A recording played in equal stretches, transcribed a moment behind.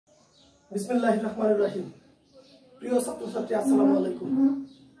বিসমিল্লাহির রহমানির রহিম। প্রিয় ছাত্রছাত্রী, আসসালামু আলাইকুম।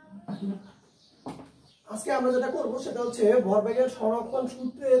 আজকে আমরা যেটা করব সেটা হচ্ছে ভরবেগের সংরক্ষণ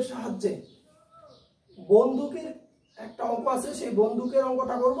সূত্রের সাহায্যে বন্দুকের একটা অঙ্ক আছে, সেই বন্দুকের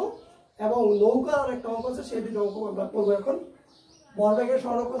অঙ্কটা করব, এবং নৌকার একটা অঙ্ক আছে, সেই দুটো অঙ্ক আমরা করব। এখন ভরবেগের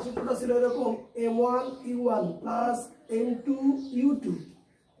সংরক্ষণ সূত্রটা ছিল এরকম: m1u1 plus m2u2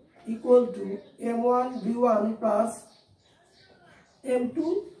 equal to m1v1 plus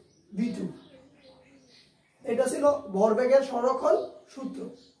m2v2। এটা ছিল ভরবেগের সংরক্ষণ সূত্র।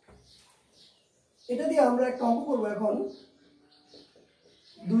 এটা দিয়ে আমরা একটা অঙ্ক করব। এখন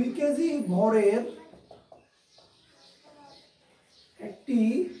 2 কেজি ভরের একটি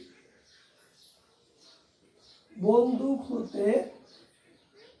বন্দুক হতে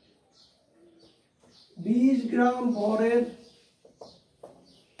 20 গ্রাম ভরের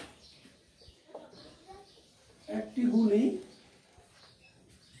একটি গুলি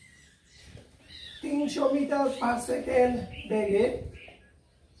 300 মিটার পার সেকেন্ড বেগে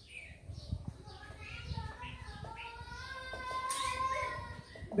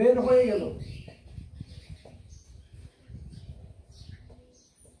বের হয়ে গেল।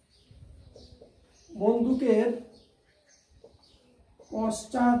 বন্দুকের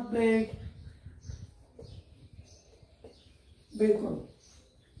পশ্চাৎবেগ বের করো।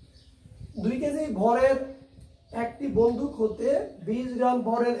 2 কেজি ভরের একটি বন্দুক হতে 20 গ্রাম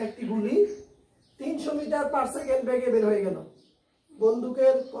ভরের একটি গুলি 300 মিটার পার সেকেন্ড বেগে বের হয়ে গেল।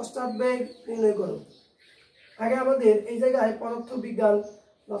 বন্দুকের পশ্চাৎবেগ নির্ণয় করো। আগে আমাদের এই জায়গায় পদার্থবিজ্ঞান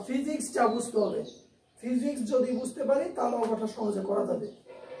বা ফিজিক্সটা বুঝতে হবে। ফিজিক্স যদি বুঝতে পারি তাহলে অঙ্কটা সহজে করা যাবে।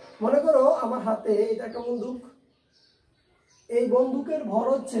 মনে করো আমার হাতে এটা একটা বন্দুক, এই বন্দুকের ভর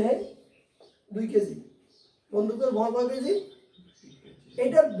হচ্ছে 2 কেজি। বন্দুকের ভর কয় কেজি?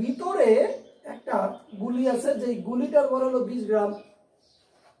 এটার ভিতরে একটা গুলি আছে, যে গুলিটার ভর হলো 20 গ্রাম।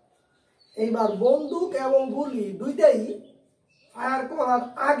 এইবার বন্দুক এবং গুলি দুইটাই ফায়ার করার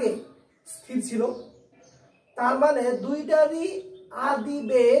আগে স্থির ছিল, তার মানে দুইটারই আদি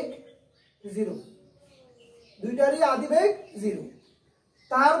বেগ 0। দুইটারই আদি বেগ 0।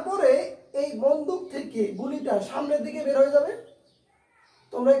 তারপরে এই বন্দুক থেকে গুলিটা সামনের দিকে বের হয়ে যাবে।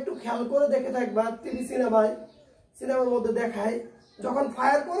 তোমরা একটু খেয়াল করে দেখে থাকবা, টিভি সিনেমার মধ্যে দেখায় যখন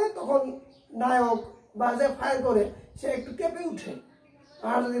ফায়ার করে তখন নায়ক বা যে ফায়ার করে সে একটু কেঁপে উঠে।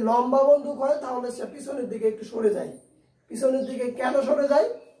 আর যদি লম্বা বন্দুক হয় তাহলে সে পিছনের দিকে একটু সরে যায়। পিছনের দিকে কেন সরে যায়?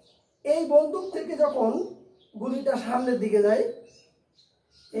 এই বন্দুক থেকে যখন গুলিটা সামনের দিকে যায়,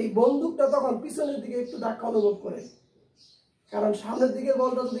 এই বন্দুকটা তখন পিছনের দিকে একটু ধাক্কা অনুভব করে। কারণ সামনের দিকে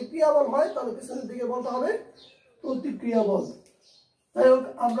বলটা যদি ক্রিয়াবল হয় তাহলে পিছনের দিকে বলটা হবে প্রতিক্রিয়া বল। যাই হোক,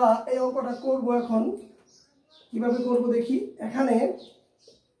 আমরা এই অঙ্কটা করব। এখন কিভাবে করব দেখি। এখানে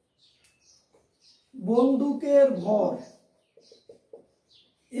বন্দুকের ভর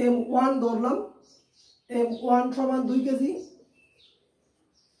m1 ধরলাম। m1 সমান 2 কেজি।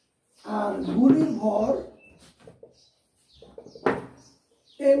 আর গুলির ভর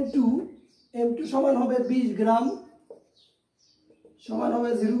m2 সমান হবে 20 গ্রাম, সমান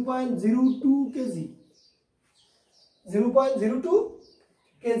হবে 0.02 কেজি। 0.02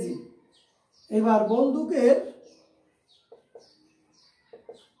 কেজি। এবার বন্দুকের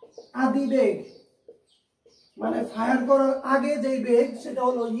আদি বেগ মানে ফায়ার করার আগে যেই বেগ সেটা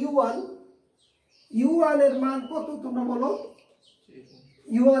হলো u1। u1 এর মান কত তোমরা বলো?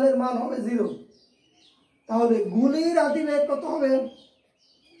 u1 এর মান হবে 0। তাহলে গুলির আদি বেগ কত হবে?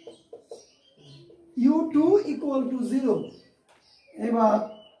 u2 equal to 0। এবার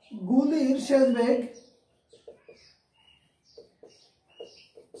গুলির শেষ বেগ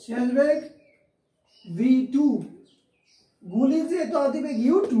v2। গুলির যেহেতু আদি বেগ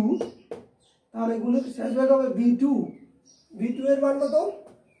u2, তাহলে গুলির শেষ বেগ হবে v2। v2 এর মান কত?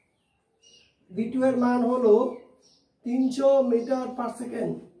 v2 এর মান হলো 300 metre per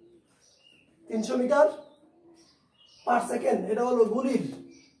second. 300 metre per second, এটা হলো গুলির।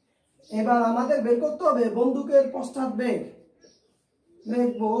 এবার আমাদের বের করতে হবে বন্দুকের পশ্চাৎবেগ।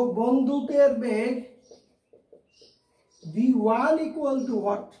 লিখব বন্দুকের বেগ v1 ইকুয়াল টু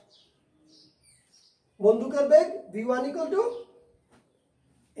হোয়াট? বন্দুকের বেগ v1 ইকুয়াল টু,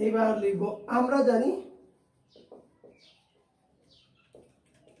 এবার লিখব আমরা জানি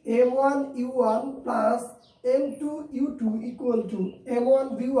m1u1 plus m2u2 equal to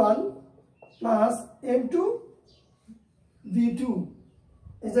m1v1 plus m2v2।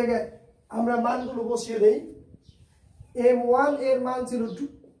 এই জায়গায় আমরা মানগুলো বসিয়ে দেই। m1 এর মান ছিল 2,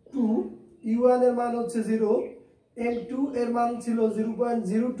 u1 এর মান হচ্ছে 0, m2 এর মান ছিল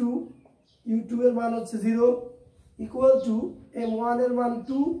 0.02, u2 এর মান হচ্ছে 0, ইকুয়াল টু m1 এর মান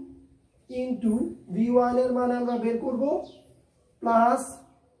 2 ইনটু v1 এর মান আমরা বের করব প্লাস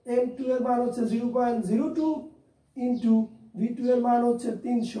m2 এর মান হচ্ছে 0.02 ইনটু v2 এর মান হচ্ছে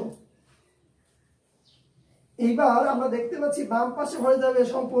 300। এইবার আমরা দেখতে পাচ্ছি বাম পাশে হয়ে যাবে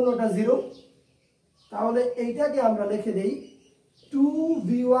সম্পূর্ণটা 0, তাহলে এইটাকে আমরা লিখে দেই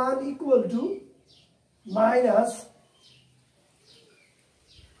 2v1 ইকুয়াল টু মাইনাস,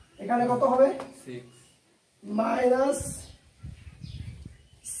 এখানে কত হবে 6 মাইনাস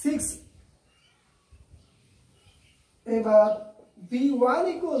 6, এবার v1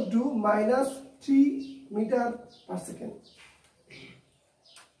 equal to minus 3 metre per second.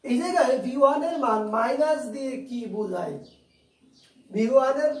 এই জায়গায় v1 এর মান মাইনাস দিয়ে কি বোঝায়?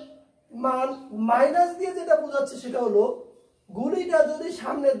 v1 এর মান মাইনাস দিয়ে যেটা বোঝাচ্ছে সেটা হলো গুলিটা যদি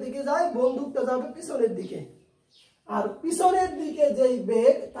সামনের দিকে যায় বন্দুকটা যাবে পিছনের দিকে, আর পিছনের দিকে যেই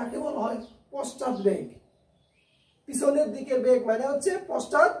বেগ তাকে বলা হয় পশ্চাৎ বেগ। পিছনের দিকের বেগ মানে হচ্ছে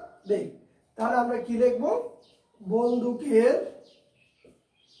পশ্চাৎ বেগ। তাহলে আমরা কি লিখব? বন্দুকের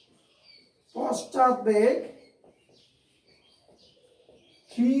পশ্চাৎ বেগ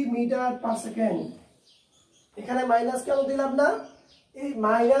 3 মিটার পার সেকেন্ড। এখানে মাইনাস কেন দিলাম না? এই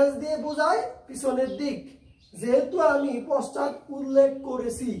মাইনাস দিয়ে বোঝায় পিছনের দিক, যেহেতু আমি পশ্চাৎ উল্লেখ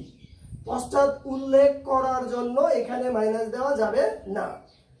করেছি, পশ্চাৎ উল্লেখ করার জন্য এখানে মাইনাস দেওয়া যাবে না।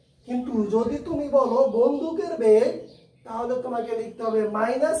 কিন্তু যদি তুমি বলো বন্দুকের বেগ, তাহলে তোমাকে লিখতে হবে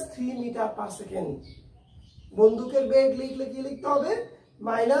মাইনাস 3 মিটার পার সেকেন্ড। বন্দুকের বেগ লিখলে কি লিখতে হবে?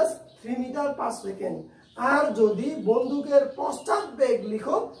 Minus 3 metre per second. আর যদি বন্দুকের পশ্চাৎ বেগ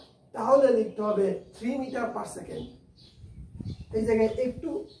লিখো তাহলে লিখতে হবে 3 মিটার পার সেকেন্ড। এই জায়গায় একটু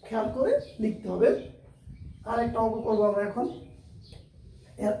খেয়াল করে লিখতে হবে। আরেকটা অঙ্ক করবো আমরা এখন।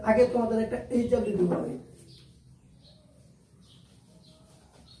 এর আগে তোমাদের একটা এইচএফডি দিব আমি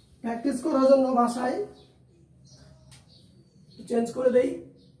প্র্যাকটিস করার জন্য বাসায় চেঞ্জ করে দেই।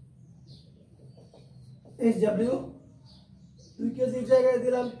 এইচডব্লিউ 2 কেজির জায়গায়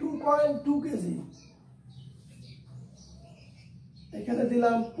দিলাম 2.2 কেজি, এখানে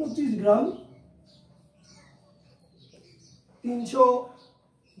দিলাম 25 গ্রাম,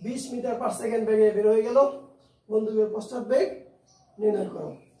 320 মিটার পার সেকেন্ড বেগে বের হয়ে গেল। বন্দুকের পশ্চাৎ বেগ নির্ণয়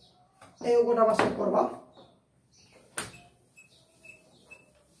করো। এই অঙ্কটা বাসায় করবা।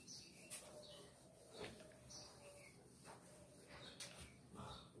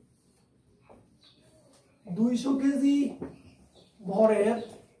 দুইশো কেজি ভরের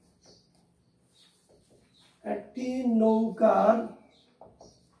একটি নৌকার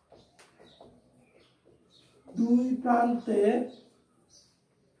দুই প্রান্তে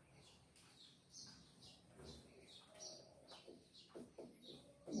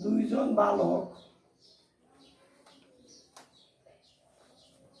দুইজন বালক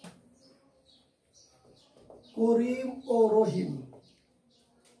করিম ও রহিম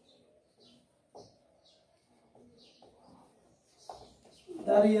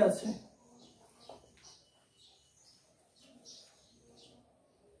দাঁড়িয়ে আছে।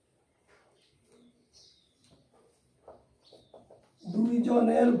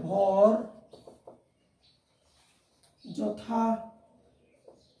 দুইজনের ভর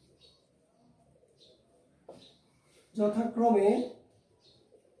যথাক্রমে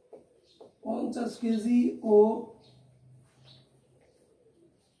 50 কেজি ও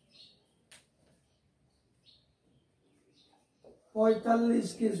 45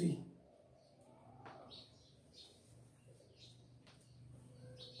 কেজি।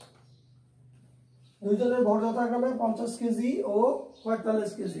 দুইজনের ভর যথাক্রমে 50 কেজি ও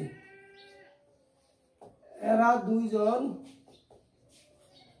 45 কেজি। এরা দুইজন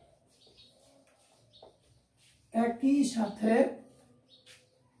একই সাথে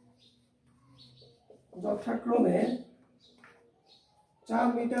যথাক্রমে 4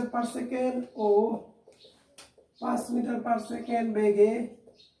 মিটার পার সেকেন্ড ও 5 মিটার পার সেকেন্ড বেগে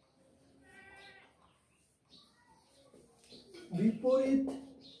বিপরীত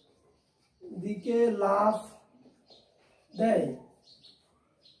দিকে লাফ দেয়।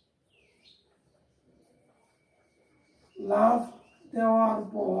 লাফ দেওয়ার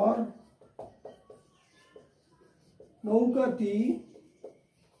পর নৌকাটি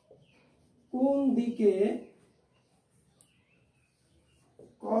কোন দিকে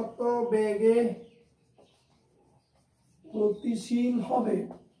কত বেগে গতিশীল হবে?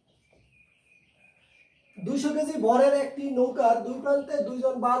 200 কেজি ভরের একটি নৌকার দুই প্রান্তে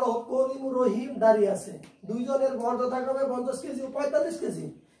দুইজন বালক করিম রহিম দাঁড়িয়ে আছে। দুইজনের ভর যথাক্রমে 50 কেজি ও 45 কেজি।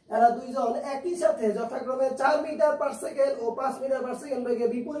 এরা দুইজন একই সাথে যথাক্রমে 4 মিটার পার সেকেন্ড ও 5 মিটার পার সেকেন্ড বেগে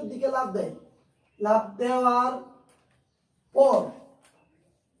বিপরীত দিকে লাফ দেয়। লাফ দেওয়ার পর,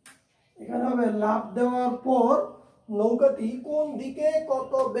 এখানে হবে লাফ দেওয়ার পর নৌকাটি কোন দিকে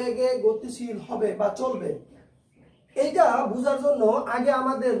কত বেগে গতিশীল হবে বা চলবে। এইটা বোঝার জন্য আগে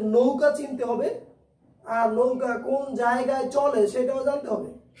আমাদের নৌকা চিনতে হবে, আর নৌকা কোন জায়গায় চলে সেটাও জানতে হবে।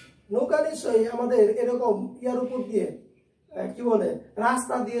 নৌকা নিশ্চয়ই আমাদের এরকম ইয়ার উপর দিয়ে কি বলে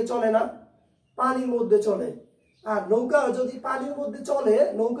রাস্তা দিয়ে চলে না, পানির মধ্যে চলে। আর নৌকা যদি পানির মধ্যে চলে,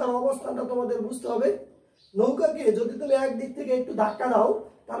 নৌকার অবস্থানটা তোমাদের বুঝতে হবে। নৌকাকে যদি তুমি একদিক থেকে একটু ধাক্কা দাও,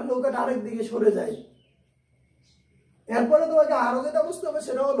 তাহলে নৌকাটা আরেক দিকে সরে যায়। এরপরে তোমাকে আরো যেটা বুঝতে হবে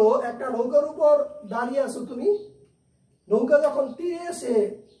সেটা হলো, একটা নৌকার উপর দাঁড়িয়ে আছো তুমি, নৌকা যখন তীরে এসে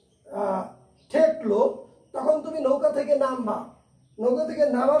ঠেকলো, তখন তুমি নৌকা থেকে নামবা। নৌকা থেকে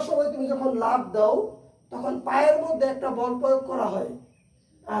নামার সময় তুমি যখন লাফ দাও, তখন পায়ের মধ্যে একটা বল প্রয়োগ করা হয়।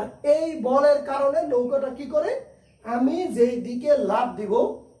 আর এই বলের কারণে নৌকাটা কি করে, আমি যেই দিকে লাফ দিব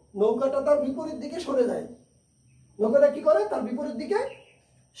নৌকাটা তার বিপরীত দিকে সরে যায়। নৌকাটা কি করে, তার বিপরীত দিকে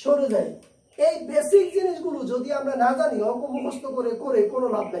সরে যায়। এই বেসিক জিনিসগুলো যদি আমরা না জানি, অঙ্ক মুখস্থ করে করে কোনো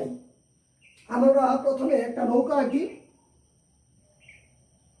লাভ নেই। আমরা প্রথমে একটা নৌকা আঁকি।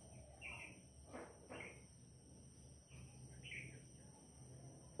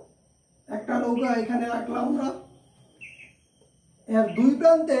 একটা নৌকা এখানে আঁকলাম আমরা। এর দুই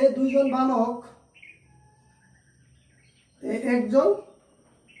প্রান্তে দুইজন বালক, একজন,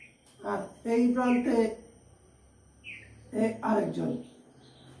 আর এই প্রান্তে আরেকজন,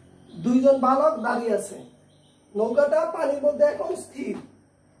 দুইজন বালক দাঁড়িয়ে আছে। নৌকাটা পানির মধ্যে এখন স্থির।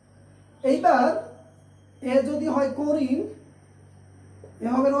 এইবার এ যদি হয় করিম, এ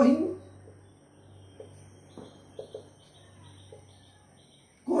হবে রহিম,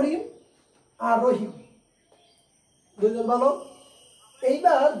 করিম আর রহিম, দুইজন বালক।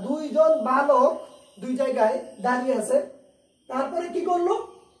 এইবার দুইজন বালক দুই জায়গায় দাঁড়িয়ে আছে। তারপরে কি করলো,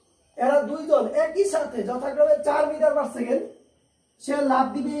 এরা দুইজন একই সাথে যথাক্রমে 4 মিটার পার সেকেন্ড সে লাফ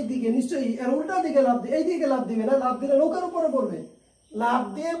দিবে এই দিকে, নিশ্চয়ই এর উল্টা দিকে লাফ দিবে, এই দিকে লাফ দিবে না, লাফ দিলে নৌকার উপরে পড়বে, লাফ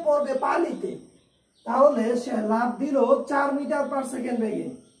দিয়ে পড়বে পানিতে। তাহলে সে লাফ দিল 4 মিটার পার সেকেন্ড বেগে।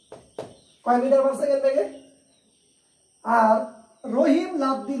 কয় মিটার পার সেকেন্ড বেগে? আর রহিম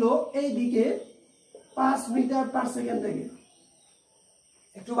লাফ দিল এই দিকে 5 মিটার পার সেকেন্ড বেগে।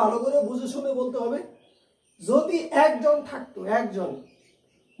 একটু ভালো করে বুঝে শুনে বলতে হবে। যদি একজন থাকতো, একজন,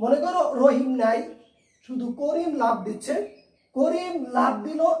 মনে করো রহিম নাই, শুধু করিম লাফ দিচ্ছে। করিম লাফ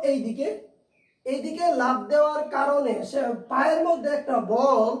দিল এইদিকে, এইদিকে লাফ দেওয়ার কারণে সে পায়ের মধ্যে একটা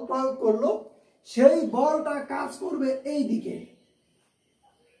বল প্রয়োগ করলো, সেই বলটা কাজ করবে এই দিকে।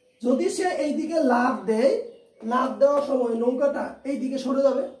 যদি সে এইদিকে লাফ দেয়, লাফ দেওয়ার সময় নৌকাটা এই দিকে সরে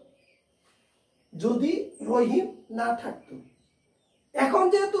যাবে, যদি রহিম না থাকতো। এখন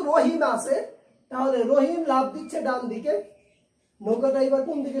যেহেতু রহিম আছে, তাহলে রহিম লাফ দিচ্ছে ডান দিকে, নৌকাটা এবার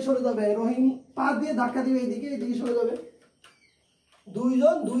কোন দিকে সরে যাবে, রহিম পা দিয়ে ধাক্কা দিবে এইদিকে, এইদিকে সরে যাবে।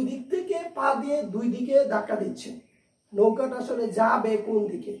 দুইজন দুই দিক থেকে পা দিয়ে দুই দিকে ধাক্কা দিচ্ছে, নৌকাটা আসলে যাবে কোন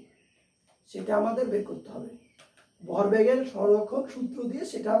দিকে সেটা আমাদের বের করতে হবে। ভরবেগের সংরক্ষক সূত্র দিয়ে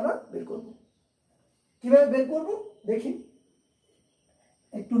সেটা আমরা বের করব। কিভাবে বের করব দেখি,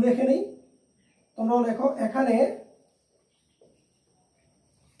 একটু দেখে নেই। তোমরা লেখো, এখানে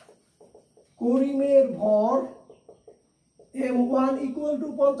করিমের ভর M1 =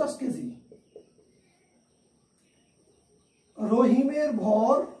 50 কেজি, রহিমের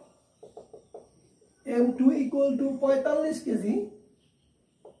ভর M2 = 45 কেজি।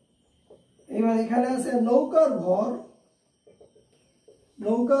 এবার এখানে আছে নৌকার ভর,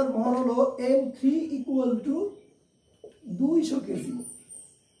 নৌকার ভর হলো M3 = 200 কেজি।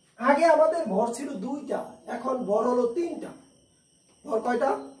 আগে আমাদের ভর ছিল 2টা, এখন ভর হলো 3টা। ভর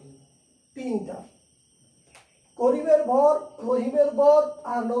কয়টা? 3টা। করিমের ভর, রহিমের ভর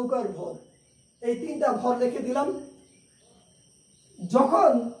আর নৌকার ভর, এই 3টা ভর লিখে দিলাম।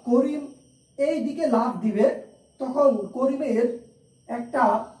 যখন করিম এই দিকে লাফ দিবে, তখন করিমের একটা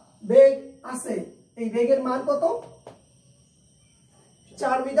বেগ আছে, এই বেগের মান কত?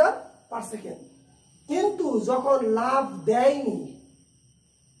 4 মিটার পার সেকেন্ড। কিন্তু যখন লাফ দেয়নি,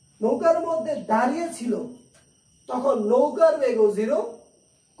 নৌকার মধ্যে দাঁড়িয়ে ছিল, তখন নৌকার বেগও 0,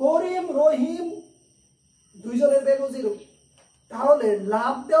 করিম রহিম দুইজনের বেগও 0। তাহলে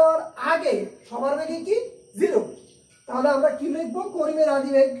লাফ দেওয়ার আগে সবার বেগে কি 0। তাহলে আমরা কি লিখব, করিমের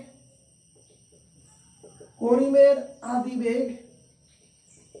আদি বেগ, করিমের আদি বেগ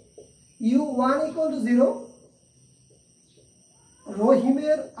U1 = 0,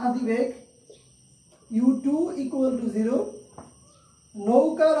 রহিমের আদি বেগ U2 = 0,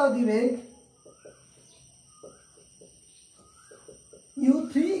 নৌকার আদি বেগ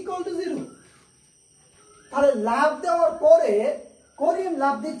U3 = 0। তাহলে লাফ দেওয়ার পরে করিম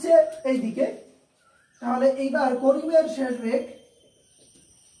লাফ দিচ্ছে এইদিকে, তাহলে এইবার করিমের শেষ বেগ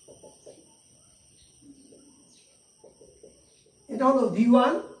এটা হলো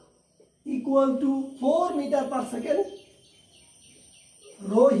V1, equal to 4 metre per second,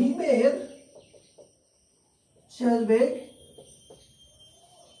 রহিমের শেষ বেগ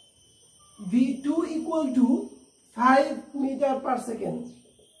v2 equal to 5 metre per second.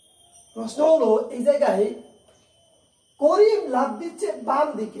 প্রশ্ন হলো এই জায়গায় করিম লাফ দিচ্ছে বাম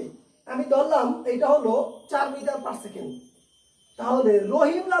দিকে, আমি ধরলাম এটা হলো 4 মিটার পার সেকেন্ড, তাহলে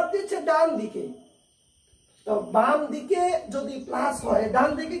রহিম লাফ দিচ্ছে ডান দিকে, তো বাম দিকে যদি প্লাস হয় ডান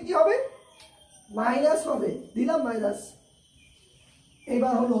দিকে কি হবে, মাইনাস হবে, দিলাম মাইনাস।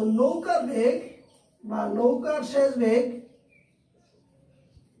 এবার হলো নৌকার বেগ বা নৌকার শেষ বেগ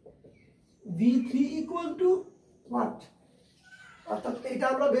v3 ইকুয়াল টু হোয়াট, অর্থাৎ এটা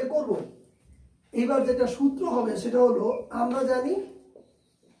আমরা বের করব। এবার যেটা সূত্র হবে সেটা হলো আমরা জানি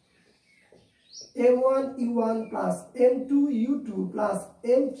m1 u1 plus m2 u2 plus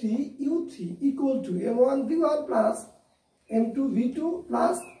m3 u3 equal to m1 v1 plus m2 v2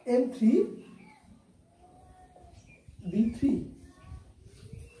 plus m3 v3।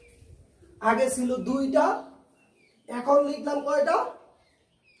 আগে ছিল দুইটা, এখন লিখলাম কয়টা,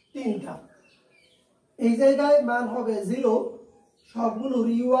 তিনটা। এই জায়গায় মান হবে 0, সবগুলো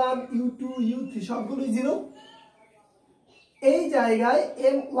u1 u2 u3 সবগুলোই 0। এই জায়গায়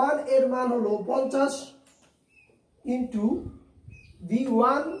m1 এর মান হলো 50 ইন্টু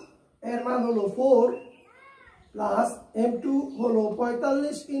v1 এর মান হলো 4 প্লাস m2 হলো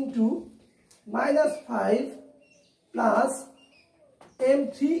 45 ইন্টু -5 প্লাস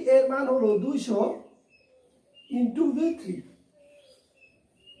m3 এর মান হলো 200 ইন্টু v3।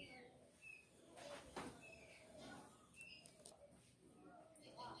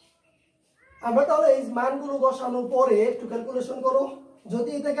 আমরা তাহলে এই মানগুলো বসানোর পরে একটু ক্যালকুলেশন করো। যদি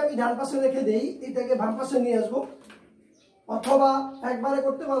এটাকে আমি ডান পাশে রেখে দেই, এটাকে বাম পাশে নিয়ে আসবো, অথবা একবারে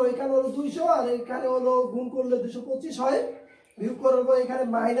করতে পারো, এখানে হলো 200 আর এখানে হলো গুণ করলে 225 হয়, বিয়োগ করার পর এখানে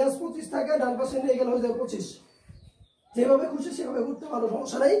 -25 থাকে, ডান পাশে নিয়ে গেলে হয়ে যায় 25। যেভাবে খুশি সেভাবে করতে পারো,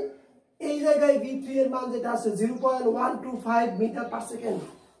 সমস্যা নেই। এই জায়গায় v3 এর মান যেটা আছে 0.125 মিটার পার সেকেন্ড।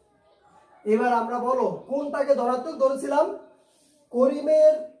 এবার আমরা বলো কোনটাকে ধনাত্মক ধরেছিলাম,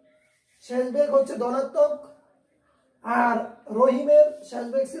 করিমের শেষ বেগ হচ্ছে ধনাত্মক আর রহিমের শেষ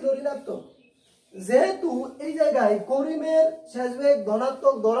বেগ ছিল ঋণাত্মক। যেহেতু এই জায়গায় করিমের শেষ বেগ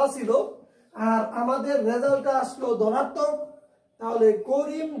ধনাত্মক ধরা ছিল আর আমাদের রেজাল্টটা আসলো ধনাত্মক, তাহলে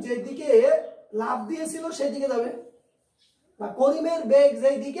করিম যেদিকে লাফ দিয়েছিল সেই দিকে যাবে, বা করিমের বেগ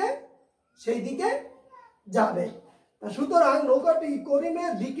যেই দিকে সেই দিকে যাবে। সুতরাং নৌকাটি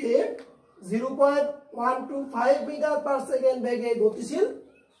করিমের দিকে 0.125 মিটার পার সেকেন্ড বেগে গতিশীল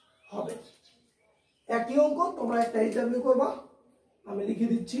হবে। একই অঙ্ক তোমরা একটা ইন্টারভিউ করবা, আমি লিখে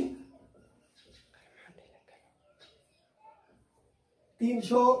দিচ্ছি।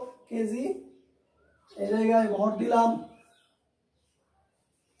 300 কেজি, এই জায়গায় ভর দিলাম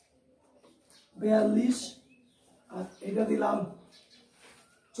 42 আর এটা দিলাম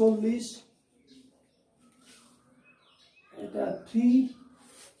 40, এটা 3,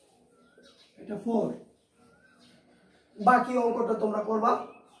 এটা 4। বাকি অঙ্কটা তোমরা করবা,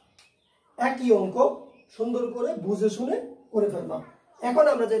 একই অঙ্ক সুন্দর করে বুঝে শুনে করে ফেলবা। এখন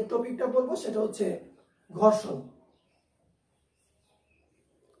আমরা যে টপিকটা বলবো সেটা হচ্ছে ঘর্ষণ।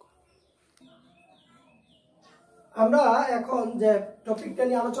 আমরা এখন যে টপিকটা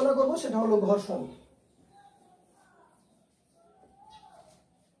নিয়ে আলোচনা করব সেটা হলো ঘর্ষণ।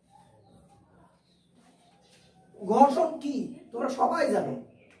 ঘর্ষণ কি তোমরা সবাই জানো।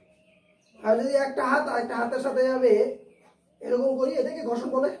 আর যদি একটা হাত আরেকটা হাতের সাথে যাবে এরকম করি, এটাকে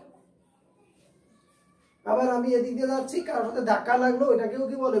ঘর্ষণ বলে। আবার আমি এদিক দিয়ে যাচ্ছি, কারোর সাথে ধাক্কা লাগলো, এটাকেও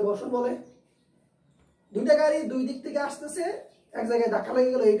কি বলে, ঘর্ষণ বলে। দুইটা গাড়ি দুই দিক থেকে আসতেছে, এক জায়গায় ধাক্কা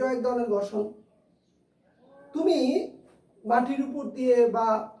লেগে গেল, এটাও এক ধরনের ঘর্ষণ। তুমি মাটির উপর দিয়ে বা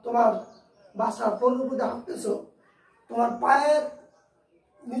তোমার বাসার ফ্লোরের উপর দিয়ে হাঁটতেছো, তোমার পায়ের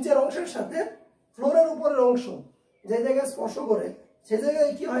নিচের অংশের সাথে ফ্লোরের উপরের অংশ যে জায়গায় স্পর্শ করে সে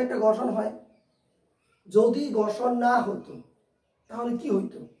জায়গায় কি হয়, একটা ঘর্ষণ হয়। যদি ঘর্ষণ না হতো তাহলে কি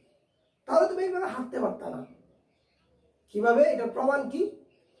হইতো, তাহলে তুমি এইভাবে হাঁটতে পারত না। কিভাবে, এটার প্রমাণ কি,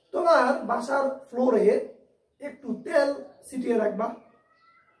 তোমার বাসার ফ্লোরে একটু তেল ছিটিয়ে রাখবা,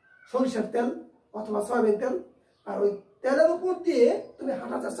 সরিষার তেল অথবা সয়াবিন তেল, আর ওই তেলের উপর দিয়ে তুমি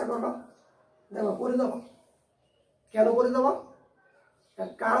হাঁটার চেষ্টা করবা, দেখো করে যাবা। কেন করে যাবা,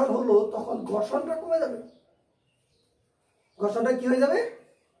 কারণ হলো তখন ঘর্ষণটা কমে যাবে। ঘর্ষণটা কি হয়ে যাবে,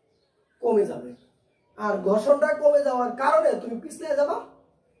 কমে যাবে। আর ঘর্ষণটা কমে যাওয়ার কারণে তুমি পিছলে যাবা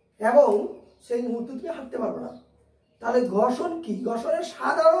এবং সেই মুহূর্তে তুমি হাঁটতে পারবে না। তাহলে ঘর্ষণ কি, ঘর্ষণের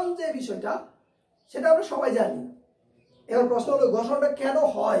সাধারণ যে বিষয়টা সেটা আমরা সবাই জানি। এবার প্রশ্ন হলো ঘর্ষণটা কেন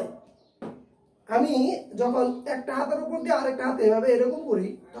হয়। আমি যখন একটা হাতের উপর দিয়ে আরেকটা হাতে এভাবে এরকম করি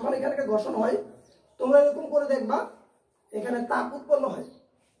তখন এখানে একটা ঘর্ষণ হয়। তোমরা এরকম করে দেখবা এখানে তাপ উৎপন্ন হয়।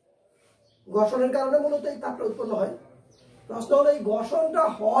 ঘর্ষণের কারণে মূলত এই তাপটা উৎপন্ন হয়। প্রশ্ন হলো এই ঘর্ষণটা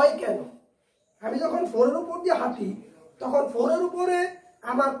হয় কেন? আমি যখন ফোনের উপর দিয়ে হাঁটি তখন ফোনের উপরে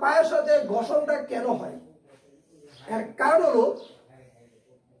আমার পায়ের সাথে ঘর্ষণটা কেন হয়? এর কারণ হলো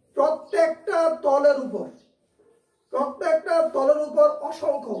প্রত্যেকটা তলের উপর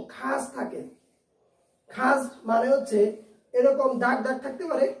অসংখ্য খাঁজ থাকে। খাঁজ মানে হচ্ছে এরকম দাগ দাগ থাকতে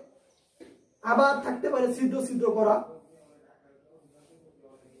পারে, আবার থাকতে পারে ছিদ্র ছিদ্র করা,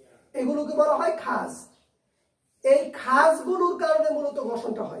 এগুলোকে বলা হয় খাঁজ। এই খাঁজগুলোর কারণে মূলত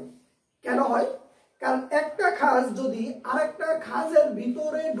ঘর্ষণটা হয়। কেন হয়? কারণ একটা খাঁজ যদি আরেকটা খাঁজের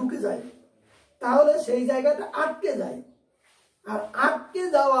ভিতরে ঢুকে যায় তাহলে সেই জায়গাটা আটকে যায়, আর আটকে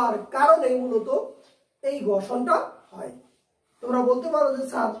যাওয়ার কারণে মূলত এই ঘর্ষণটা হয়। তোমরা বলতে পারো যে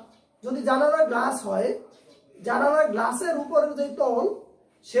স্যার যদি জানালার গ্লাস হয়, জানালার গ্লাসের উপরের যে তল,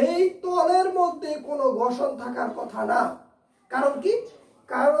 সেই তলের মধ্যে কোনো ঘর্ষণ থাকার কথা না। কারণ কি?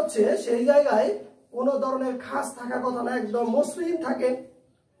 কারণ হচ্ছে সেই জায়গায় কোনো ধরনের খাঁজ থাকার কথা না, একদম মসৃণ থাকে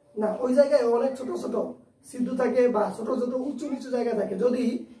না। ওই জায়গায় অনেক ছোট ছোট ছিদ্র থাকে বা ছোট ছোট উঁচু নিচু জায়গা থাকে। যদি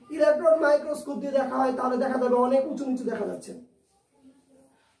ইলেকট্রন মাইক্রোস্কোপ দিয়ে দেখা হয় তাহলে দেখা যাবে অনেক উঁচু নিচু দেখা যাচ্ছে।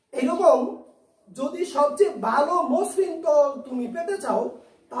 এইরকম যদি সবচেয়ে ভালো মসৃণ তল তুমি পেতে চাও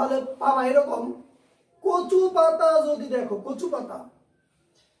তাহলে পাবা এরকম কচু পাতা। যদি দেখো কচু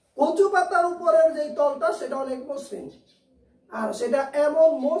পাতার উপরের যে তলটা সেটা অনেক মসৃণ, আর সেটা এমন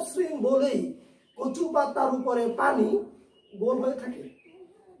মসৃণ বলেই কচু পাতার উপরে পানি গোল হয়ে থাকে।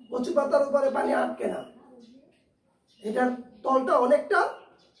 কচু পাতার উপরে পানি আটকে না, এটার তলটা অনেকটা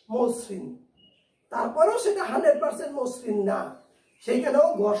মসৃণ। তারপরেও সেটা 100% মসৃণ না, সেইখানেও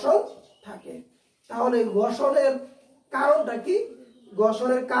ঘর্ষণ থাকে। তাহলে ঘর্ষণের কারণটা কি?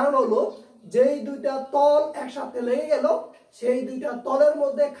 ঘর্ষণের কারণ হলো যেই দুইটা তল একসাথে লেগে গেল সেই দুইটা তলের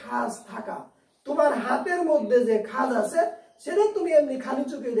মধ্যে খাঁজ থাকা। তোমার হাতের মধ্যে যে খাঁজ আছে সেটা তুমি এমনি খালি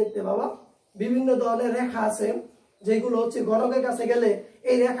চোখে দেখতে পাবা। বিভিন্ন ধরনের রেখা আছে যেগুলো হচ্ছে গণকের কাছে গেলে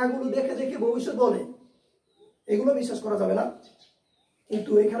এই রেখাগুলো দেখে দেখে ভবিষ্যৎ বলে, এগুলো বিশ্বাস করা যাবে না।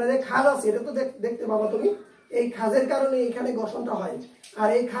 কিন্তু এখানে যে খাঁজ আছে এটা তো দেখতে পাবা তুমি। এই খাঁজের কারণে এখানে ঘর্ষণটা হয়, আর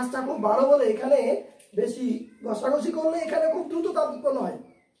এই খাঁজটা খুব ভালো বলে এখানে বেশি ঘষাঘষি করলে এখানে খুব দ্রুত তাপ উৎপন্ন হয়।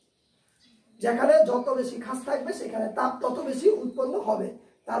 যেখানে যত বেশি খাঁজ থাকবে সেখানে তাপ তত বেশি উৎপন্ন হবে।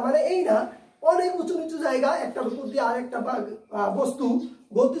 তার মানে এই না অনেক উঁচু নিচু জায়গা একটার উপর দিয়ে আরেকটা বস্তু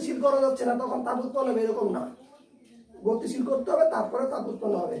গতিশীল করা যাচ্ছে না তখন তাপ উৎপন্ন হবে, এরকম না। গতিশীল করতে হবে তারপরে তাপ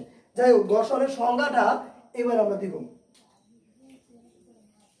উৎপন্ন হবে। যাই হোক, ঘর্ষণের সংজ্ঞাটা এবার আমরা দিব।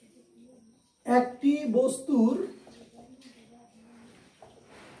 একটি বস্তুর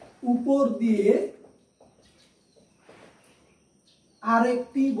উপর দিয়ে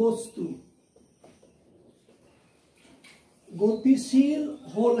আরেকটি বস্তু গতিশীল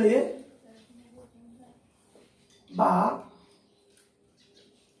হলে বা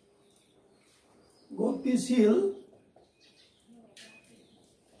গতিশীল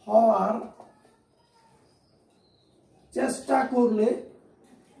হওয়ার চেষ্টা করলে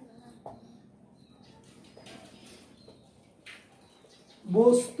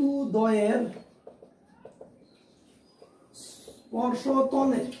বস্তু দ্বয়ের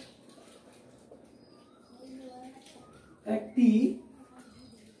স্পর্শতলে একটি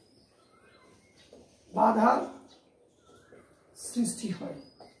বাধার সৃষ্টি হয়।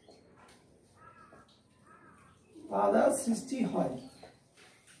 বাধার সৃষ্টি হয়,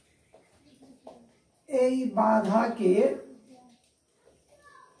 এই বাধাকে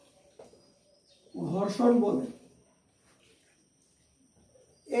ঘর্ষণ বলে।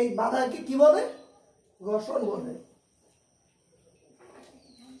 এই বাধাকে কি বলে? ঘর্ষণ বলে।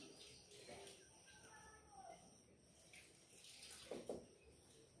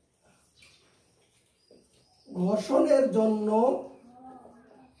 ঘর্ষণের জন্য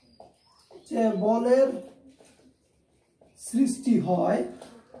যে বলের সৃষ্টি হয়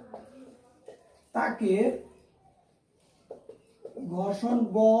তাকে ঘর্ষণ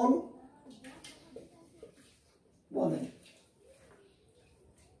বল বলে।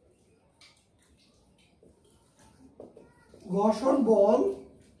 ঘর্ষণ বল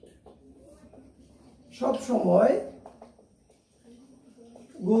সব সময়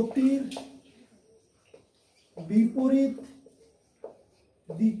গতির বিপরীত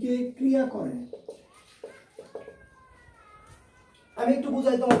দিকে ক্রিয়া করে। আমি একটু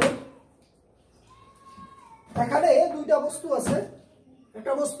বুঝাই তোমাদের। এখানে দুইটা বস্তু আছে,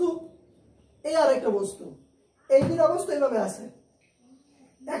 একটা বস্তু এই আর একটা বস্তু, এই দুইটা বস্তু এইভাবে আছে।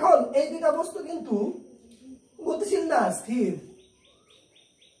 এখন এই দুইটা বস্তু কিন্তু গতিশীল না, স্থির।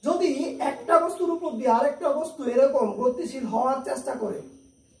 যদি একটা বস্তুর উপর দিয়ে আরেকটা বস্তু এরকম গতিশীল হওয়ার চেষ্টা করে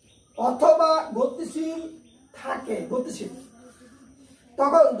অথবা গতিশীল থাকে, গতিশীল,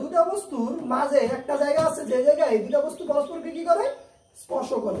 তখন দুটা বস্তুর মাঝে একটা জায়গা আছে যে জায়গায় দুটা বস্তু পরস্পরকে কি করে, স্পর্শ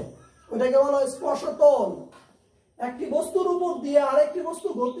করে, ওটাকে বলা হয় স্পর্শতল। একটি বস্তুর উপর দিয়ে আরেকটি বস্তু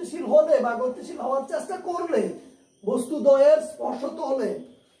গতিশীল হলে বা গতিশীল হওয়ার চেষ্টা করলে বস্তুদ্বয়ের স্পর্শতলে,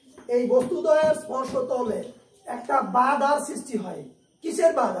 এই বস্তুদ্বয়ের স্পর্শতলে একটা বাধার সৃষ্টি হয়।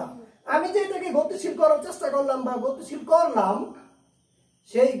 কিসের বাধা? আমি যে এটাকে গতিশীল করার চেষ্টা করলাম বা গতিশীল করলাম,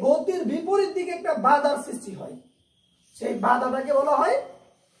 সেই গতির বিপরীত দিকে একটা বাধার সৃষ্টি হয়, সেই বাধাটাকে বলা হয়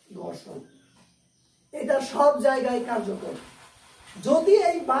ঘর্ষণ। এটা সব জায়গায় কার্যকর। যদি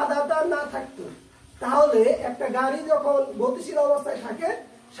এই বাধাটা না থাকতো তাহলে একটা গাড়ি যখন গতিশীল অবস্থায় থাকে,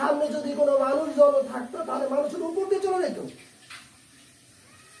 সামনে যদি কোনো মানুষজন থাকতো তাহলে মানুষের উপর দিয়ে চলে যেত।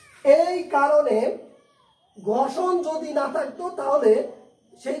 এই কারণে ঘর্ষণ যদি না থাকতো তাহলে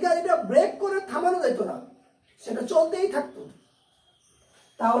সেই গাড়িটা ব্রেক করে থামানো যেত না, সেটা চলতেই থাকতো।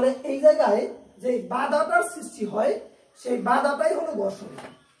 তাহলে এই জায়গায় যে বাধাটার সৃষ্টি হয় সেই বাধাটাই হলো ঘর্ষণ।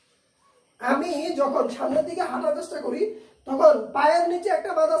 আমি যখন সামনের দিকে হাঁটার চেষ্টা করি তখন পায়ের নিচে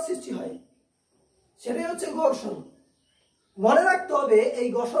একটা বাধার সৃষ্টি হয়, সেটাই হচ্ছে ঘর্ষণ। মনে রাখতে হবে এই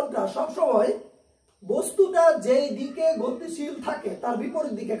ঘর্ষণটা সবসময় বস্তুটা যেই দিকে গতিশীল থাকে তার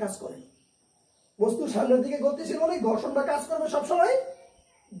বিপরীত দিকে কাজ করে। বস্তু সামনের দিকে গতিশীল হলে ঘর্ষণটা কাজ করবে সবসময়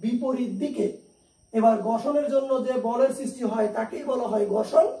বিপরীত দিকে। এবার ঘর্ষণের জন্য যে বলের সৃষ্টি হয় তাকেই বলা হয়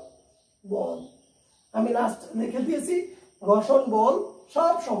ঘর্ষণ বল। আমি লাস্ট লিখে দিয়েছি, ঘর্ষণ বল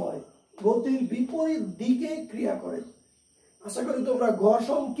সব সময় গতির বিপরীত দিকে ক্রিয়া করে। আশা করি তোমরা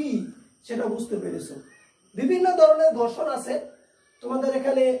ঘর্ষণ কি সেটা বুঝতে পেরেছো। বিভিন্ন ধরনের ঘর্ষণ আছে, তোমাদের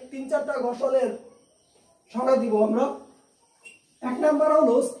এখানে 3-4টা ঘর্ষণের সংজ্ঞা দিব আমরা। 1 নাম্বার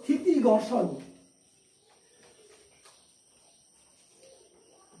হলো স্থিতি ঘর্ষণ।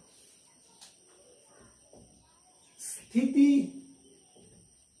 স্থিতি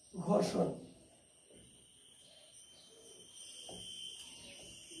ঘর্ষণ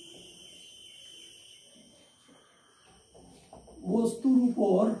বস্তুর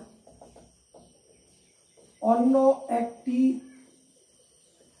উপর অন্য একটি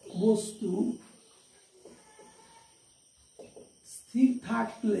বস্তু স্থির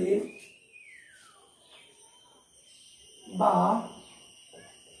থাকলে বা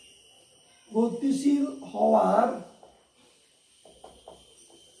গতিশীল হওয়ার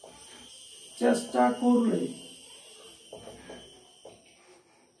চেষ্টা করলে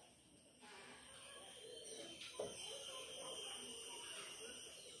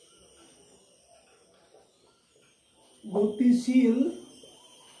গতিশীল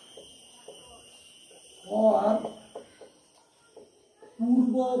হওয়ার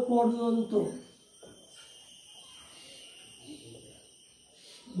পূর্ব পর্যন্ত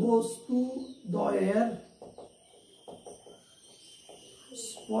বস্তুদ্বয়ের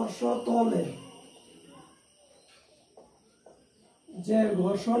স্পর্শতলে যে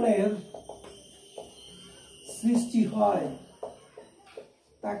ঘর্ষণের সৃষ্টি হয়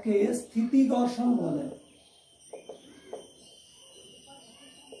তাকে স্থিতি ঘর্ষণ বলে।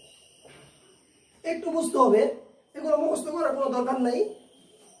 একটু বুঝতে হবে, এগুলো মুখস্থ করার কোনো দরকার নাই।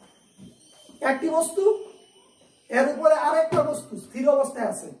 একটি বস্তু, এর উপরে আরেকটা বস্তু স্থির অবস্থায়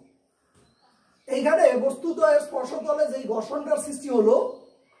আছে, এইখানে বস্তুদ্বয়ের স্পর্শতলে যে ঘর্ষণটার সৃষ্টি হলো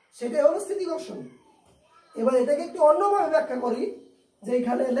সেটাই হলো স্থিতি ঘর্ষণ। এবার এটাকে একটু অন্যভাবে ব্যাখ্যা করি, যে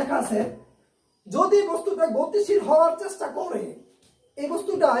এখানে লেখা আছে যদি বস্তুটা গতিশীল হওয়ার চেষ্টা করে, এই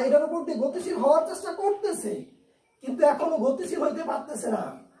বস্তুটা এটার উপর দিয়ে গতিশীল হওয়ার চেষ্টা করতেছে কিন্তু এখনো গতিশীল হইতে পারতেছে না,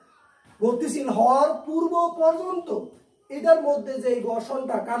 গতিশীল হওয়ার পূর্ব পর্যন্ত এটার মধ্যে যে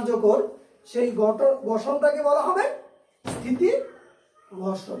ঘর্ষণটা কার্যকর সেই ঘর্ষণটাকে বলা হবে স্থিতি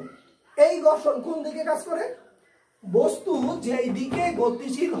ঘর্ষণ। এই ঘর্ষণ কোন দিকে কাজ করে? বস্তু যেই দিকে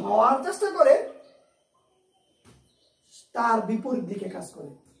গতিশীল হওয়ার চেষ্টা করে তার বিপরীত দিকে কাজ করে।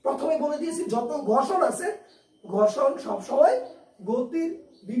 প্রথমে বলে দিয়েছি যত ঘর্ষণ আছে ঘর্ষণ সবসময় গতির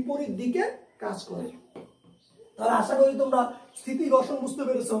বিপরীত দিকে কাজ করে। তাহলে আশা করি তোমরা স্থিতি ঘর্ষণ বুঝতে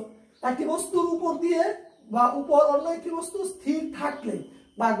পেরেছো। একটি বস্তুর উপর দিয়ে বা উপর অন্য একটি বস্তু স্থির থাকলে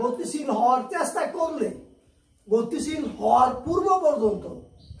বা গতিশীল হওয়ার চেষ্টা করলে, গতিশীল হওয়ার পূর্ব পর্যন্ত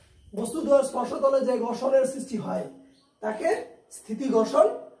বস্তুদ্বয়ের স্পর্শতলে যে ঘর্ষণের সৃষ্টি হয় তাকে স্থিতি ঘর্ষণ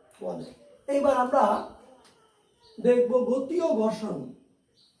বলে। এইবার আমরা দেখব গতীয় ঘর্ষণ।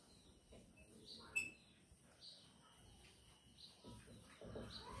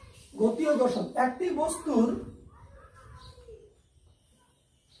 গতীয় ঘর্ষণ একটি বস্তুর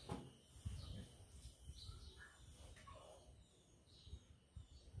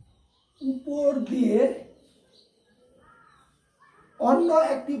উপর দিয়ে অন্য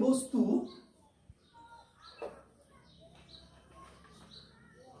একটি বস্তু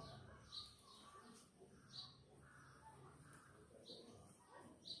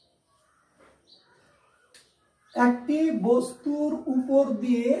একটি বস্তুর উপর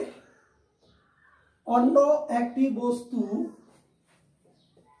দিয়ে অন্য একটি বস্তু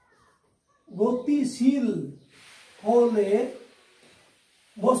গতিশীল হলে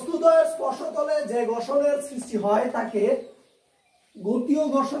বস্তুদ্বয়ের স্পর্শতলে যে ঘর্ষণের সৃষ্টি হয় তাকে গতীয়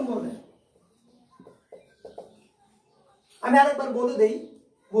ঘর্ষণ বলে। আমি আরেকবার বলে দেই,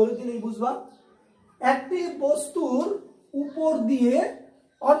 বলে দিলেই বুঝবা। একটি বস্তুর উপর দিয়ে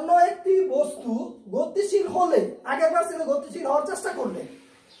অন্য একটি বস্তু গতিশীল হলে, আগেরবার ছিল গতিশীল হওয়ার চেষ্টা করলে,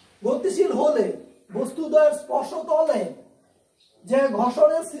 গতিশীল হলে বস্তুদ্বয়ের স্পর্শতলে যে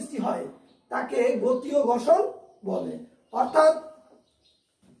ঘর্ষণের সৃষ্টি হয় তাকে গতীয় ঘর্ষণ বলে। অর্থাৎ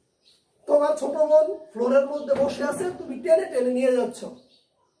তোমার ছোট বোন ফ্লোরের মধ্যে বসে আছে, তুমি টেনে টেনে নিয়ে যাচ্ছ।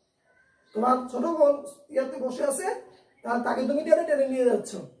 তোমার ছোট বোন ইয়াতে বসে আছে, তাকে তুমি টেনে টেনে নিয়ে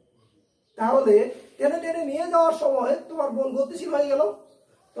যাচ্ছ। তাহলে টেনে টেনে নিয়ে যাওয়ার সময় তোমার বোন গতিশীল হয়ে গেল।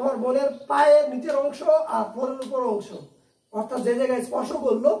 তোমার বোনের পায়ের নিচের অংশ আর ফ্লোরের উপর অংশ, অর্থাৎ যে জায়গায় স্পর্শ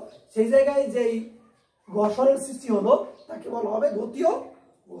করলো সেই জায়গায় যেই ঘর্ষণের সৃষ্টি হলো তাকে বলা হবে গতীয়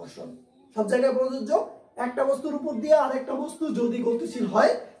ঘর্ষণ। সব জায়গায় প্রযোজ্য। একটা বস্তুর উপর দিয়ে আরেকটা বস্তু যদি গতিশীল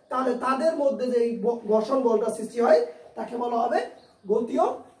হয় তাহলে তাদের মধ্যে যে ঘর্ষণ বলটা সৃষ্টি হয় তাকে বলা হবে গতীয়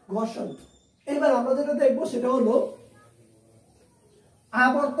ঘর্ষণ। এবার আমরা যেটা দেখবো সেটা হলো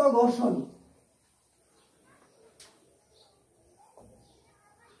আবর্ত ঘর্ষণ।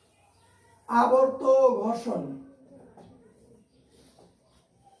 আবর্ত ঘর্ষণ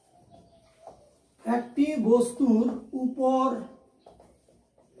একটি বস্তুর উপর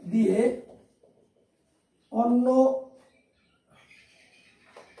দিয়ে অন্য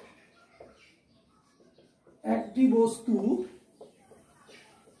একটি বস্তু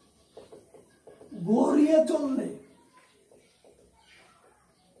গড়িয়ে চললে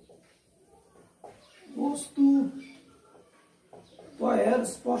বস্তু দ্বয়ের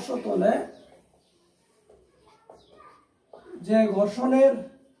স্পর্শতলে যে ঘর্ষণের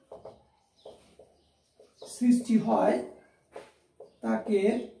সৃষ্টি হয় তাকে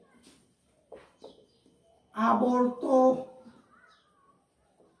আবর্ত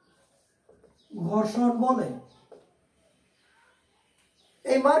ঘর্ষণ বলে।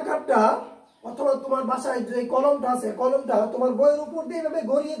 এই মার্কারটা অথবা তোমার বাসায় যে কলমটা আছে, কলমটা তোমার বইয়ের উপর দিয়ে এভাবে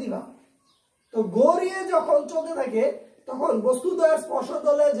গড়িয়ে দিবা। তো গড়িয়ে যখন চলতে থাকে তখন বস্তুদ্বয়ের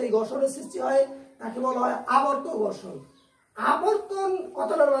স্পর্শতলে যে ঘর্ষণের সৃষ্টি হয় তাকে বলা হয় আবর্ত ঘর্ষণ। আবর্তন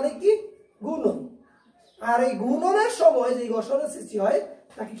কথাটার মানে কি? গুণন। আর এই গুণনের সময় যে ঘর্ষণের সৃষ্টি হয়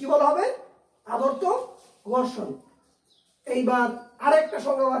তাকে কি বলা হবে? আবর্ত ঘর্ষণ। এইবার আরেকটা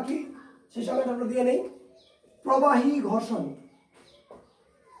সংজ্ঞা বাকি, সেই সংজ্ঞাটা আমরা দিয়ে নেই। প্রবাহী ঘর্ষণ।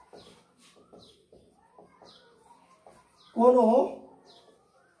 কোন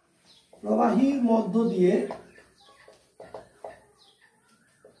প্রবাহীর মধ্য দিয়ে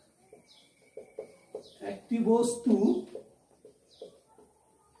একটি বস্তু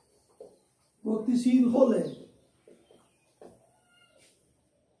গতিশীল হলে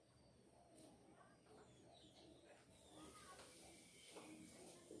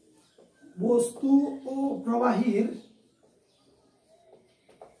বস্তু ও প্রবাহীর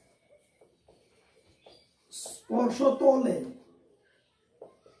স্পর্শতলে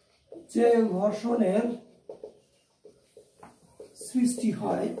যে ঘর্ষণের সৃষ্টি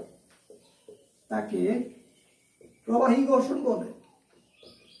হয় তাকে প্রবাহী ঘর্ষণ বলে।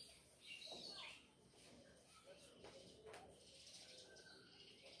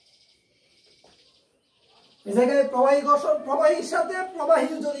 এই জায়গায় প্রবাহী ঘর্ষণ, প্রবাহীর সাথে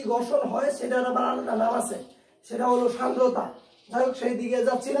প্রবাহীর যদি ঘর্ষণ হয় সেটার আবার আলাদা নাম আছে, সেটা হলো সান্দ্রতা। যাই হোক, সেই দিকে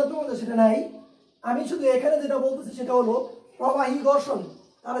যাচ্ছি না, তোমাদের সেটা নাই। আমি শুধু এখানে যেটা বলতেছি সেটা হলো প্রবাহী ঘর্ষণ।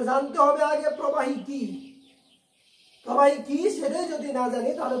 তাহলে জানতে হবে আগে প্রবাহী কি। প্রবাহী কি সেটাই যদি না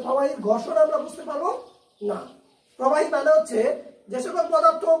জানি তাহলে প্রবাহীর ঘর্ষণ আমরা বুঝতে পারবো না। প্রবাহী মানে হচ্ছে যে সকল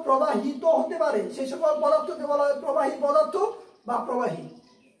পদার্থ প্রবাহিত হতে পারে সেই সকল পদার্থকে বলা হয় প্রবাহী পদার্থ বা প্রবাহী।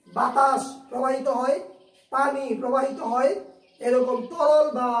 বাতাস প্রবাহিত হয়, পানি প্রবাহিত হয়, এরকম তরল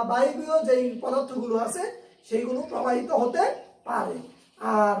বা বায়বীয় যেই পদার্থগুলো আছে সেইগুলো প্রবাহিত হতে পারে।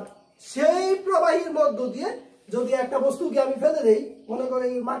 আর সেই প্রবাহীর মধ্য দিয়ে যদি একটা বস্তুকে আমি ফেলে দেই, মনে করে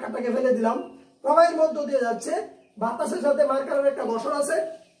এই মার্কারটাকে ফেলে দিলাম, প্রবাহীর মধ্য দিয়ে যাচ্ছে, বাতাসের সাথে মার্কারের একটা ঘর্ষণ আছে,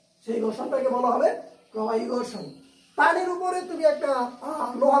 সেই ঘর্ষণটাকে বলা হবে প্রবাহী ঘর্ষণ। পানির উপরে তুমি একটা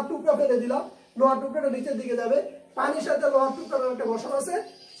লোহার টুকরা ফেলে দিলাম, লোহার টুকরাটা নিচের দিকে যাবে, পানির সাথে লোহার টুকরার একটা ঘর্ষণ আছে,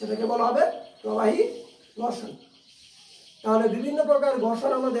 সেটাকে বলা হবে প্রবাহী ঘর্ষণ। তাহলে বিভিন্ন প্রকার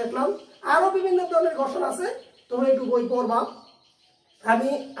ঘর্ষণ আমরা দেখলাম, আরো বিভিন্ন ধরনের ঘর্ষণ আছে, তোমরা একটু বই পড়বা। আমি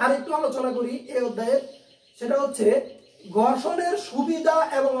আরেকটু আলোচনা করি এই অধ্যায়ে, সেটা হচ্ছে ঘর্ষণের সুবিধা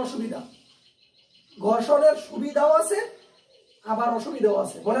এবং অসুবিধা। ঘর্ষণের সুবিধাও আছে আবার অসুবিধাও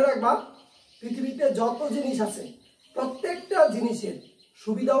আছে। মনে রাখবা, পৃথিবীতে যত জিনিস আছে প্রত্যেকটা জিনিসের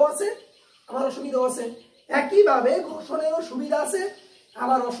সুবিধাও আছে আবার অসুবিধাও আছে। একইভাবে ঘর্ষণেরও সুবিধা আছে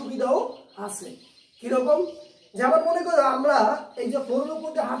আবার অসুবিধাও আছে। কিরকম? যেমন মনে করো আমরা এই যে ফ্লোরের উপর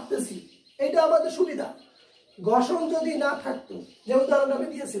দিয়ে হাঁটতেছি, এটা আমাদের সুবিধা। ঘর্ষণ যদি না থাকতো, যে উদাহরণ আমি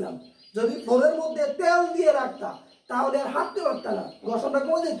দিয়েছিলাম, যদি ফ্লোরের মধ্যে তেল দিয়ে রাখতা তাহলে আর হাঁটতে পারতাম না, ঘর্ষণটা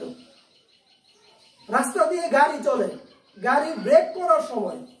কমে যেত। রাস্তা দিয়ে গাড়ি চলে, গাড়ি ব্রেক করার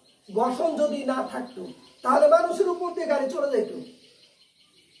সময় ঘর্ষণ যদি না থাকতো তাহলে মানুষের উপর দিয়ে গাড়ি চলে যেত।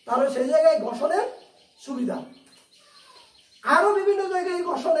 তাহলে সেই জায়গায় ঘর্ষণের সুবিধা। আরো বিভিন্ন জায়গায়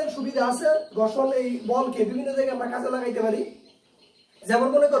ঘর্ষণের সুবিধা আছে। ঘর্ষণ এই বলকে বিভিন্ন জায়গায় আমরা কাজে লাগাইতে পারি। যেমন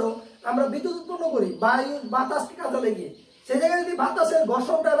মনে করো আমরা বিদ্যুৎ উৎপন্ন করি বায়ু বাতাসকে কাজে লাগিয়ে, সেই জায়গায় যদি বাতাসের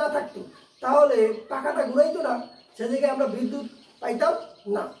ঘর্ষণটা না থাকতো তাহলে পাখাটা ঘুরাইতো না, সেই জায়গায় আমরা বিদ্যুৎ পাইতাম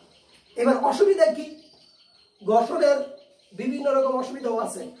না। এবার অসুবিধা কি? ঘর্ষণের বিভিন্ন রকম অসুবিধাও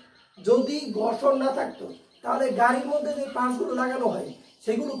আছে। যদি ঘর্ষণ না থাকতো তাহলে গাড়ির মধ্যে যে পার্টসগুলো লাগানো হয়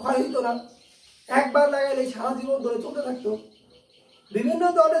সেগুলো ক্ষয় হইতো না, একবার লাগাইলে সারা জীবন ধরে চলতে থাকতো। বিভিন্ন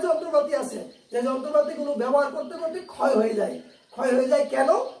ধরনের যন্ত্রপাতি আছে যে যন্ত্রপাতিগুলো ব্যবহার করতে করতে ক্ষয় হয়ে যায়। ক্ষয় হয়ে যায় কেন?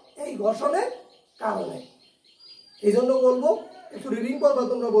 এই ঘর্ষণের কারণে। এই জন্য বলবো একটু রিডিং করবা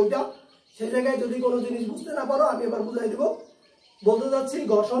তোমরা বইটা। সেই জায়গায় যদি কোনো জিনিস বুঝতে না পারো আমি এবার বুঝাই দেবো। বলতে যাচ্ছি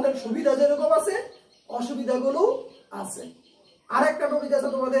ঘর্ষণের সুবিধা যেরকম আছে অসুবিধাগুলো আছে। আরেকটা টপিক আছে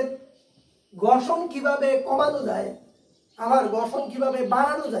তোমাদের, ঘর্ষণ কিভাবে কমানো যায় আবার ঘর্ষণ কিভাবে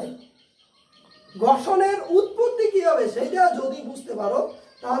বাড়ানো যায়। ঘর্ষণের উৎপত্তি কি হবে সেইটা যদি বুঝতে পারো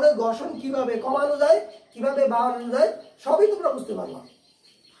তাহলে ঘর্ষণ কিভাবে কমানো যায় কিভাবে বাড়ানো যায় সবই তোমরা বুঝতে পারবা।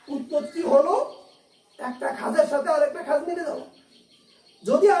 উৎপত্তি হলো একটা খাঁজের সাথে আরেকটা খাঁজ মিলে যাও।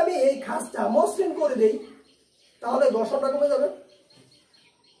 যদি আমি এই খাঁজটা মসৃণ করে দেই তাহলে ঘর্ষণটা কমে যাবে।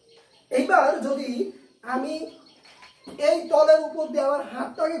 এইবার যদি আমি এই তলের উপর দিয়ে আমার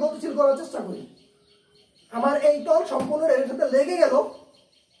হাতটাকে গতিশীল করার চেষ্টা করি, আমার এই তল সম্পূর্ণ এর সাথে লেগে গেল,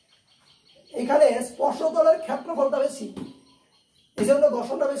 এখানে স্পর্শতলের ক্ষেত্রফলটা বেশি, এই জন্য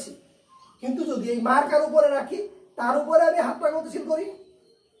ঘর্ষণটা বেশি। কিন্তু যদি এই মার্কার উপরে রাখি, তার উপরে আমি হাতটা গতিশীল করি,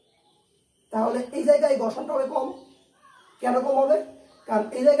 তাহলে এই জায়গায় ঘর্ষণটা হবে কম। কেন কম হবে? কারণ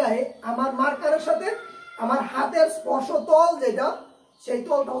এই জায়গায় আমার মার্কারের সাথে আমার হাতের স্পর্শতল যেটা সেই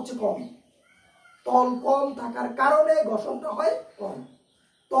তলটা হচ্ছে কম। তল কম থাকার কারণে ঘর্ষণটা হয় কম।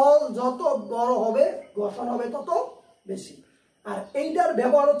 তল যত বড় হবে ঘর্ষণ হবে তত বেশি। আর এইটার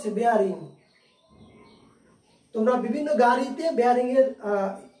ব্যবহার হচ্ছে বেয়ারিং। তোমরা বিভিন্ন গাড়িতে বেয়ারিং এর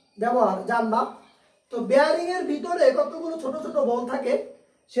ব্যবহার জানবা। তো বেয়ারিং এর ভিতরে কতগুলো ছোট ছোট বল থাকে,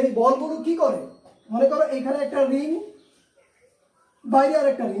 সেই বলগুলো কি করে? মনে করো এখানে একটা রিং, বাইরে আর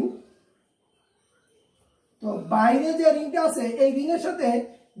একটা রিং। তো বাইরে যে রিংটা আছে এই রিং এর সাথে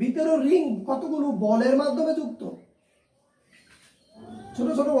ভিতরের রিং কতগুলো বলের মাধ্যমে যুক্ত, ছোট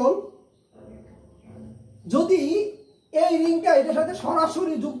ছোট বল। যদি এই রিংটা এটার সাথে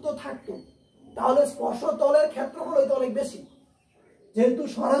সরাসরি যুক্ত থাকতো তাহলে স্পর্শতলের ক্ষেত্রফল হইতো অনেক বেশি। যেহেতু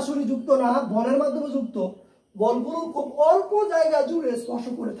সরাসরি যুক্ত না, বলের মাধ্যমে যুক্ত, বলগুলো খুব অল্প জায়গা জুড়ে স্পর্শ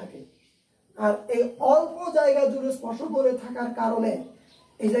করে থাকে। আর এই অল্প জায়গা জুড়ে স্পর্শ করে থাকার কারণে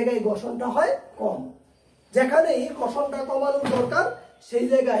এই জায়গায় ঘর্ষণটা হয় কম। যেখানেই ঘর্ষণটা কমানোর দরকার সেই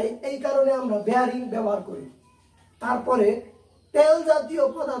জায়গায় এই কারণে আমরা বেয়ারিং ব্যবহার করি। তারপরে তেল জাতীয়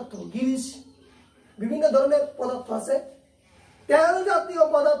পদার্থ, গ্রিস, বিভিন্ন ধরনের পদার্থ আছে। তেল জাতীয়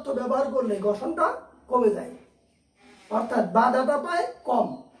পদার্থ ব্যবহার করলে ঘর্ষণটা কমে যায়, অর্থাৎ বাধাটা পায় কম।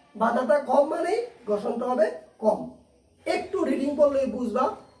 বাধাটা কম মানেই ঘর্ষণটা হবে কম। একটু রিডিং করলেই বুঝবা।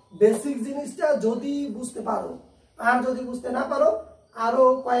 বেসিক জিনিসটা যদি বুঝতে পারো, আর যদি বুঝতে না পারো আরো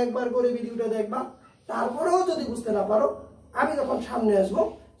কয়েকবার করে ভিডিওটা দেখবা। তারপরেও যদি বুঝতে না পারো আমি যখন সামনে আসবো,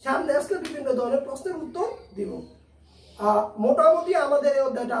 সামনে আসলে বিভিন্ন ধরনের প্রশ্নের উত্তর দিব। মোটামুটি আমাদের এই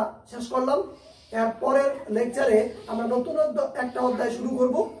অধ্যায়টা শেষ করলাম। এর পরের লেকচারে আমরা নতুন একটা অধ্যায় শুরু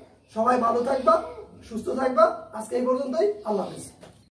করব। সবাই ভালো থাকবা, সুস্থ থাকবা। আজকে এই পর্যন্তই। আল্লাহ হাফেজ।